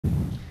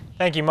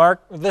Thank you,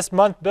 Mark. This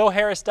month, Bill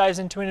Harris dives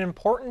into an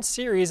important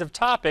series of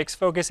topics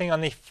focusing on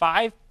the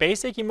 5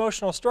 basic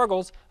emotional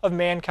struggles of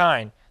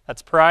mankind.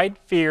 That's pride,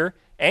 fear,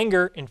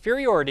 anger,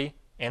 inferiority,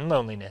 and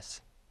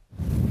loneliness.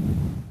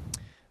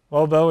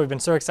 Well, Bill, we've been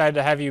so excited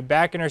to have you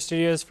back in our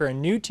studios for a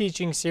new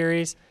teaching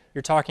series.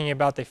 You're talking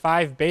about the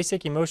 5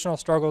 basic emotional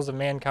struggles of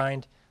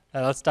mankind.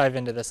 Let's dive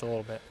into this a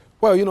little bit.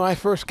 Well, you know, I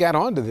first got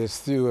onto this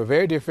through a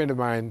very dear friend of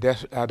mine,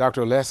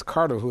 Dr. Les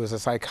Carter, who is a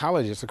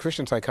psychologist, a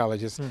Christian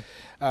psychologist,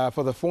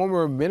 for the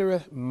former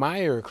Minirth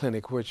Meier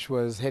Clinic, which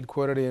was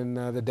headquartered in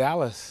the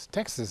Dallas,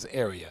 Texas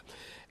area.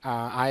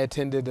 I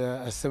attended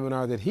a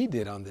seminar that he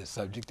did on this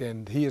subject,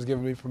 and he has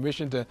given me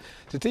permission to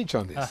teach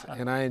on this,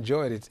 and I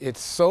enjoyed it.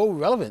 It's so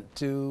relevant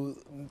to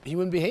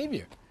human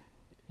behavior.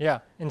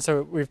 Yeah, and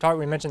so we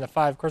mentioned the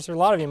 5. Of course, there are a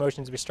lot of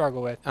emotions we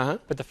struggle with,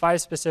 but the 5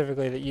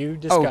 specifically that you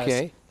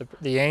discussed,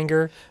 the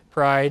anger,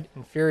 pride,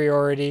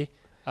 inferiority,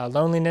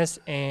 loneliness,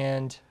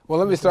 and... Well,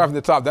 let me start from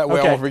the top. That way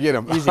I won't forget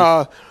them.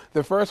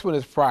 The first one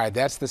is pride.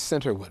 That's the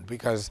center one,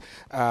 because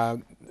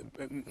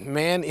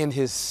man in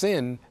his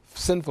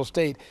sinful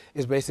state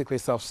is basically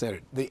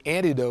self-centered. The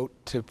antidote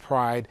to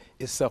pride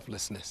is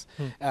selflessness.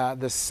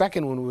 The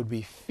second one would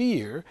be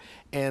fear,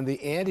 and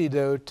the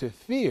antidote to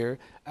fear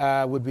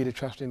would be to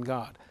trust in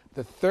God.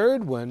 The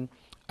third one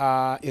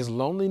is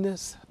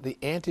loneliness. The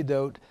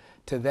antidote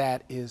to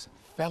that is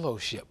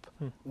fellowship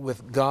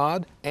with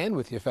God and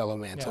with your fellow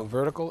man, so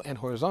vertical and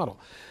horizontal.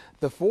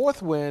 The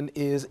fourth one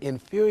is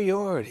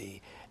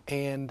inferiority.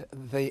 And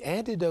the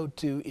antidote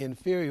to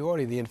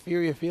inferiority, the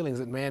inferior feelings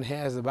that man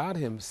has about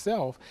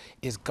himself,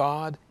 is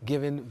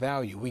God-given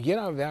value. We get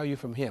our value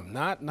from him,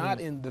 not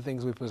in the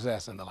things we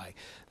possess and the like.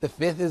 The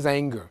fifth is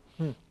anger,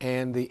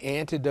 and the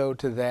antidote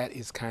to that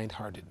is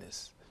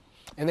kind-heartedness.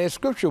 And there's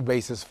scriptural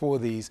basis for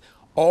these,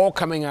 all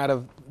coming out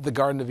of the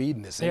Garden of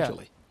Eden,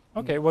 essentially. Yeah.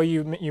 Okay, well,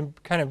 you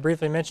kind of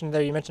briefly mentioned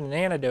there, you mentioned an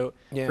antidote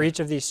for each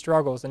of these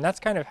struggles, and that's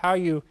kind of how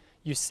you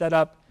set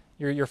up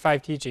your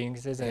 5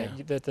 teachings, isn't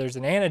it? That there's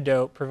an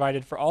antidote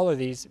provided for all of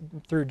these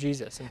through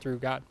Jesus and through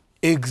God.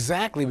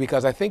 Exactly,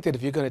 because I think that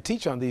if you're going to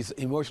teach on these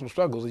emotional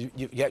struggles,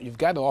 you've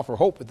got to offer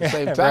hope at the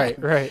same time.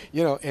 Right.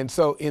 You know, and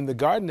so in the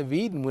Garden of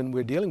Eden, when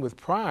we're dealing with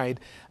pride,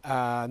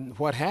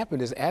 what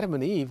happened is Adam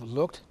and Eve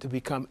looked to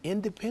become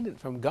independent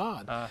from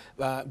God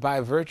by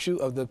virtue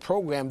of the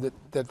program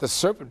that the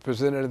serpent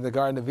presented in the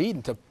Garden of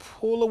Eden to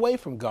pull away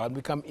from God and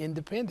become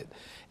independent.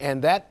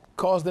 And that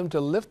caused them to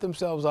lift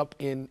themselves up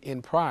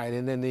in pride.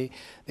 And then the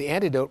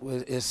antidote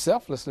is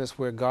selflessness,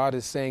 where God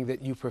is saying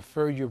that you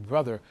prefer your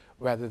brother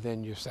rather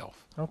than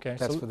yourself. Okay.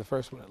 That's for the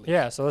first one, at least.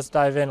 Yeah, so let's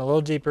dive in a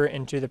little deeper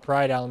into the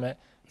pride element,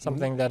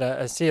 something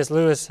that C.S.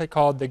 Lewis had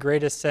called the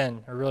greatest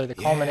sin, or really the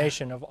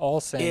culmination of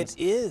all sins.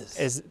 It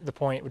is the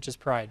point, which is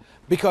pride.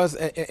 Because,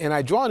 and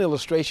I draw an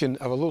illustration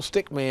of a little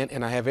stick man,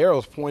 and I have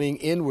arrows pointing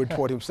inward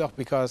toward himself,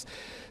 because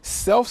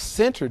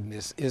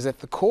self-centeredness is at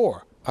the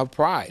core of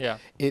pride. Yeah.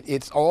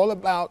 It's all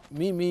about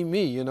me,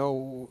 you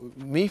know,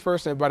 me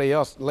first and everybody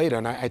else later.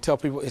 And I tell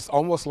people it's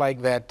almost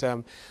like that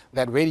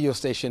radio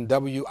station,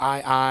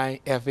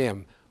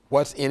 WII-FM.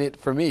 What's in it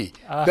for me?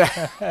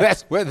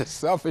 That's where the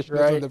selfishness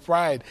and the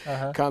pride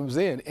comes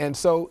in. And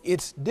so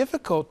it's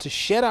difficult to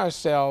shed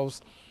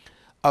ourselves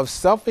of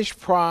selfish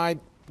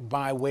pride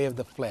by way of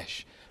the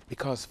flesh,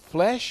 because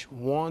flesh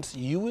wants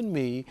you and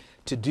me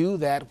to do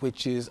that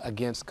which is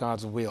against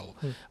God's will,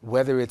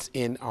 whether it's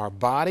in our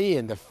body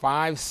and the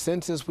 5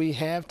 senses we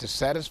have to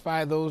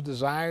satisfy those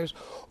desires,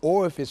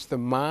 or if it's the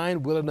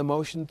mind, will, and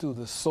emotion through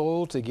the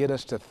soul to get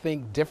us to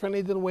think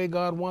differently than the way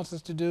God wants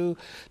us to do,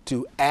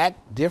 to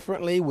act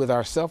differently with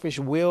our selfish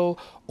will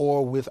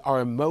or with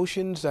our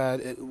emotions,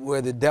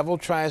 where the devil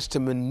tries to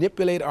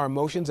manipulate our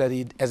emotions as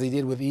he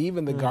did with Eve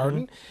in the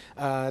garden,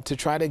 to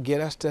try to get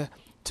us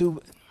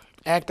to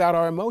act out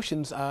our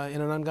emotions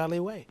in an ungodly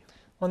way.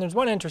 Well, there's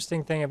one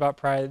interesting thing about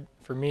pride,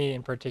 for me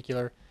in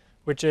particular,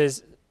 which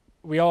is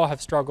we all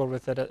have struggled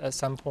with it at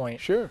some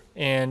point. Sure.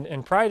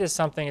 And pride is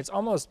something, it's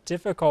almost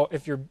difficult,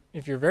 if you're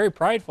very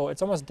prideful,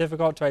 it's almost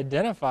difficult to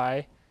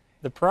identify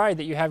the pride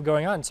that you have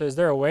going on. So is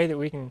there a way that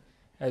we can,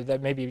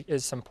 that maybe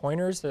is some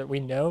pointers that we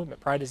know that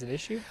pride is an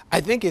issue?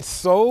 I think it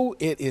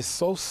is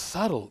so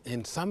subtle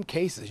in some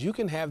cases. You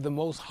can have the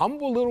most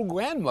humble little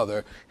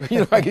grandmother, you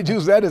know, I could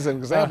use that as an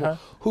example,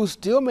 who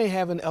still may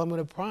have an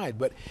element of pride.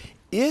 But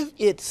if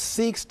it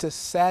seeks to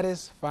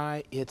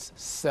satisfy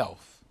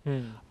itself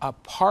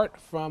apart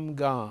from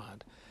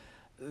God,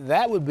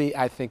 that would be,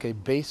 I think, a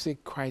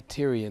basic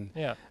criterion.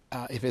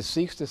 If it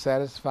seeks to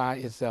satisfy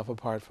itself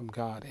apart from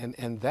God.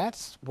 And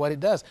that's what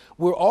it does.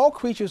 We're all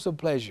creatures of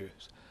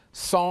pleasures.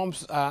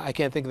 Psalms, I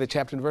can't think of the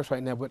chapter and verse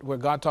right now, but where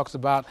God talks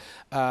about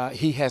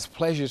he has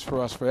pleasures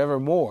for us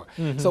forevermore.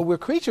 So we're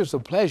creatures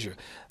of pleasure.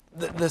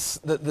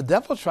 The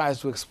devil tries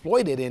to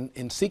exploit it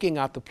in seeking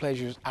out the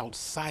pleasures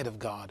outside of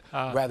God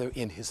rather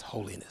in his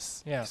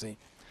holiness. Yeah. See?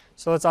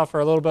 So let's offer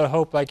a little bit of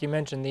hope, like you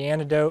mentioned, the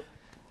antidote.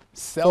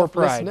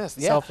 Selflessness.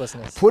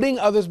 Selflessness. Putting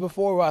others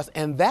before us.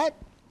 And that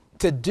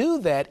To do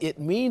that, it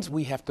means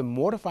we have to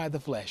mortify the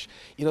flesh.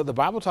 You know, the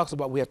Bible talks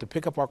about we have to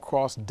pick up our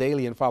cross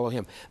daily and follow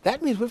him.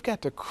 That means we've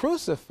got to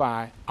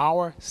crucify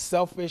our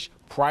selfish,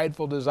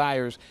 prideful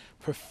desires,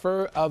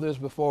 prefer others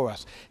before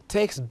us. It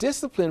takes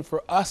discipline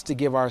for us to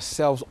give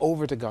ourselves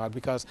over to God,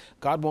 because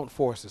God won't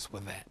force us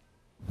with that.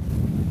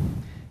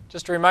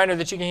 Just a reminder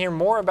that you can hear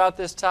more about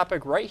this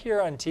topic right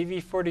here on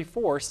TV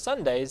 44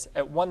 Sundays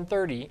at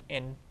 1:30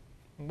 and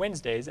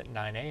Wednesdays at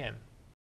 9 a.m.